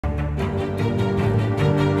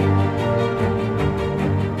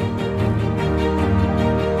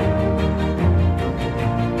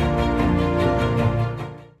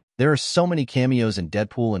There are so many cameos in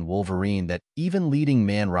Deadpool and Wolverine that even leading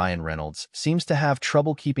man Ryan Reynolds seems to have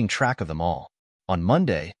trouble keeping track of them all. On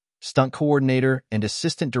Monday, stunt coordinator and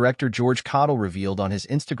assistant director George Cottle revealed on his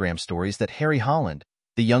Instagram stories that Harry Holland,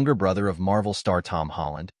 the younger brother of Marvel star Tom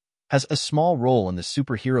Holland, has a small role in the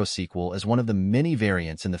superhero sequel as one of the many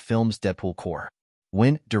variants in the film's Deadpool core.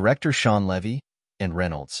 When director Sean Levy and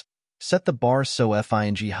Reynolds set the bar so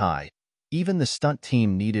effing high, even the stunt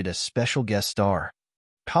team needed a special guest star.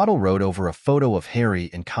 Cottle wrote over a photo of Harry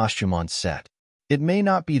in costume on set. It may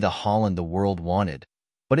not be the Holland the world wanted,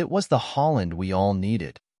 but it was the Holland we all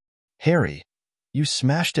needed. Harry, you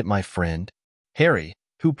smashed it, my friend. Harry,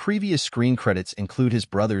 who previous screen credits include his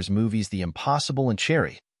brother's movies The Impossible and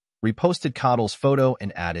Cherry, reposted Cottle's photo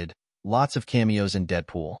and added, lots of cameos in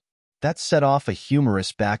Deadpool. That set off a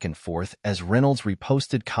humorous back and forth as Reynolds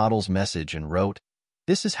reposted Cottle's message and wrote,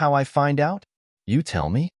 "This is how I find out? You tell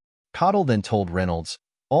me?" Cottle then told Reynolds,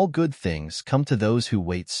 "All good things come to those who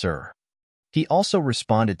wait, sir." He also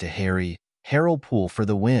responded to Harry, "Harold Poole for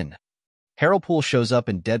the win." Harold Poole shows up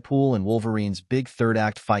in Deadpool and Wolverine's big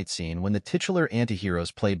third-act fight scene when the titular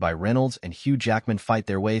antiheroes played by Reynolds and Hugh Jackman fight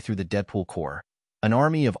their way through the Deadpool core, an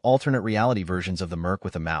army of alternate reality versions of the Merc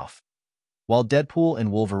with a mouth. While Deadpool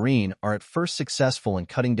and Wolverine are at first successful in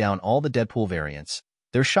cutting down all the Deadpool variants,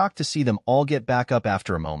 they're shocked to see them all get back up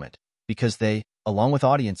after a moment, because they, along with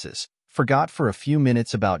audiences, forgot for a few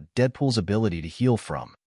minutes about Deadpool's ability to heal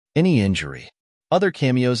from any injury. Other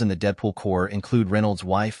cameos in the Deadpool core include Reynolds'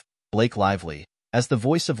 wife, Blake Lively, as the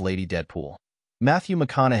voice of Lady Deadpool, Matthew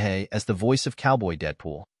McConaughey as the voice of Cowboy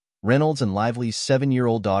Deadpool, Reynolds and Lively's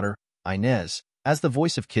 7-year-old daughter, Inez, as the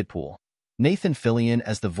voice of Kidpool, Nathan Fillion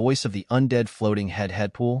as the voice of the undead floating head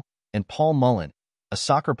Headpool, and Paul Mullen, a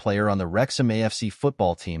soccer player on the Wrexham AFC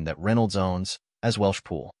football team that Reynolds owns, as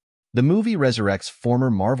Welshpool. The movie resurrects former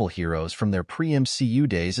Marvel heroes from their pre-MCU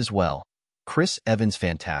days as well. Chris Evans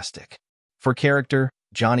fantastic. For character,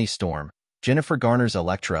 Johnny Storm, Jennifer Garner's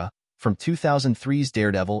Elektra, from 2003's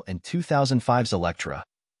Daredevil and 2005's Elektra,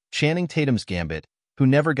 Channing Tatum's Gambit, who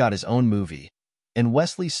never got his own movie, and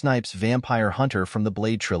Wesley Snipes' Vampire Hunter from the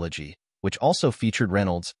Blade trilogy, which also featured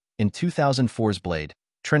Reynolds in 2004's Blade,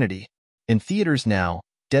 Trinity. In theaters now,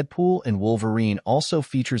 Deadpool and Wolverine also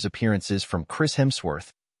features appearances from Chris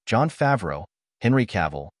Hemsworth, Jon Favreau, Henry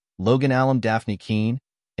Cavill, Logan Allen, Daphne Keane,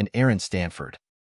 and Aaron Stanford.